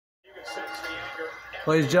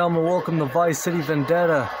Ladies and gentlemen, welcome to Vice City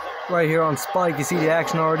Vendetta. Right here on Spike, you see the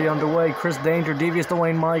action already underway. Chris Danger, Devious,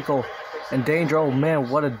 Duane, Michael. And Danger, oh man,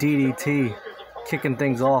 what a DDT. Kicking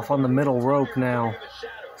things off on the middle rope now.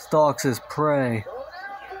 Stalks his prey.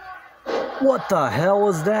 What the hell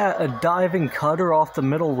was that? A diving cutter off the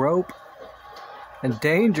middle rope? And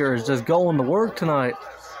Danger is just going to work tonight.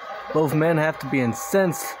 Both men have to be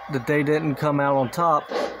incensed that they didn't come out on top.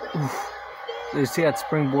 Oof. You see that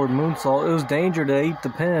springboard moonsault. It was Danger to eat the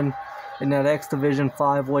pin in that X Division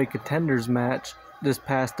 5-way contenders match this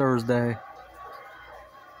past Thursday.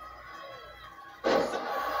 And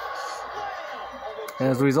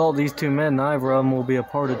as a result, these two men, neither of them will be a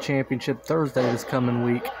part of Championship Thursday this coming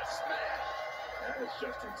week.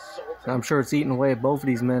 And I'm sure it's eating away at both of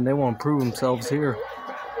these men. They want to prove themselves here.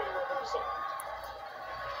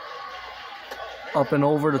 Up and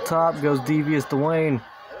over the top goes Devious Duane.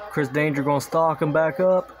 Chris Danger going to stalk him back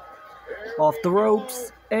up. Off the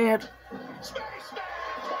ropes. And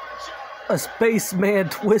a spaceman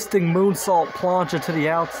twisting moonsault plancha to the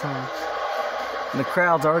outside. And the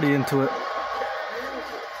crowd's already into it.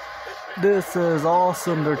 This is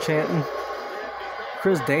awesome, they're chanting.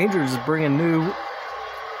 Chris Danger is bringing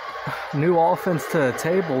new offense to the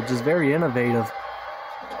table, just very innovative,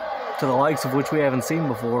 to the likes of which we haven't seen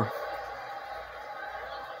before.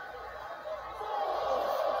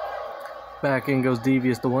 Back in goes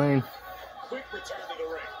Devious Duane.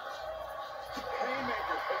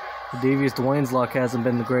 Devious Duane's luck hasn't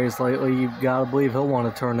been the greatest lately. You've got to believe he'll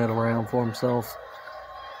want to turn it around for himself.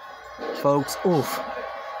 Folks, oof.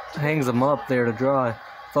 Hangs him up there to dry.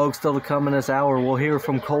 Folks, still to come in this hour, we'll hear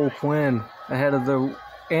from Cole Quinn ahead of their,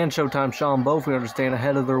 and Showtime Sean both, we understand,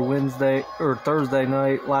 ahead of their Thursday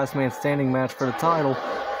night last man standing match for the title.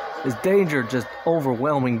 Is Danger just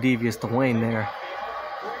overwhelming Devious Duane there.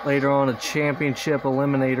 Later on, a championship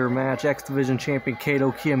eliminator match. X Division champion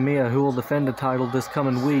Kato Kiyomiya, who will defend the title this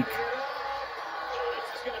coming week.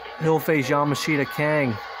 He'll face Yamashita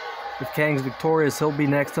Kang. If Kang's victorious, he'll be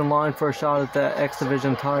next in line for a shot at that X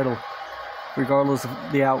Division title, regardless of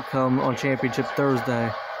the outcome on Championship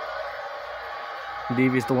Thursday.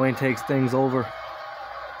 Devious Duane takes things over.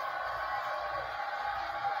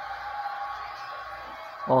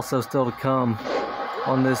 Also still to come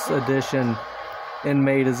on this edition,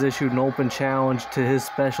 Inmate has issued an open challenge to his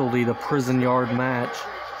specialty, the prison yard match.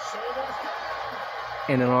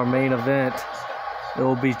 And in our main event, it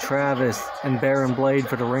will be Travis and Baron Blade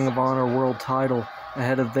for the Ring of Honor World title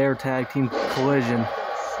ahead of their tag team collision.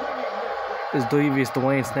 As Devious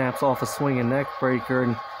Duane snaps off a swinging neck breaker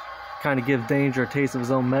and kind of gives Danger a taste of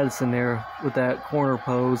his own medicine there with that corner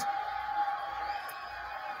pose.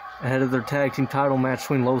 Ahead of their tag team title match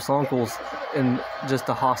between Los Uncles, and just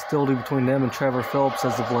the hostility between them and Trevor Phillips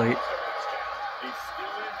as of late.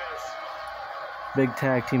 Big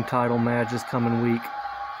tag team title match this coming week.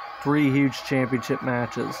 3 huge championship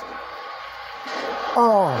matches.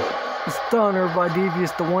 Oh, a stunner by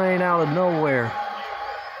Devious Duane out of nowhere.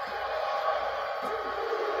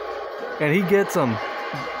 And he gets him.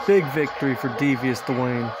 Big victory for Devious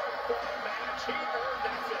Duane.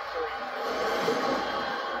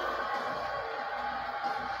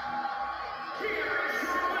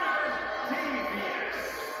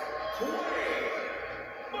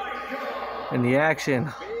 And the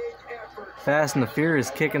action, Fast and the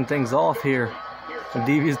Furious kicking things off here. And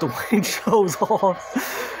Devious Duane shows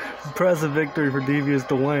off. Impressive victory for Devious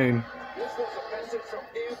Duane.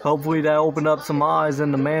 Hopefully that opened up some eyes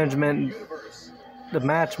in the management, the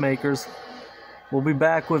matchmakers. We'll be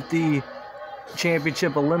back with the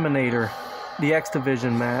Championship Eliminator, the X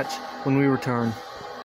Division match, when we return.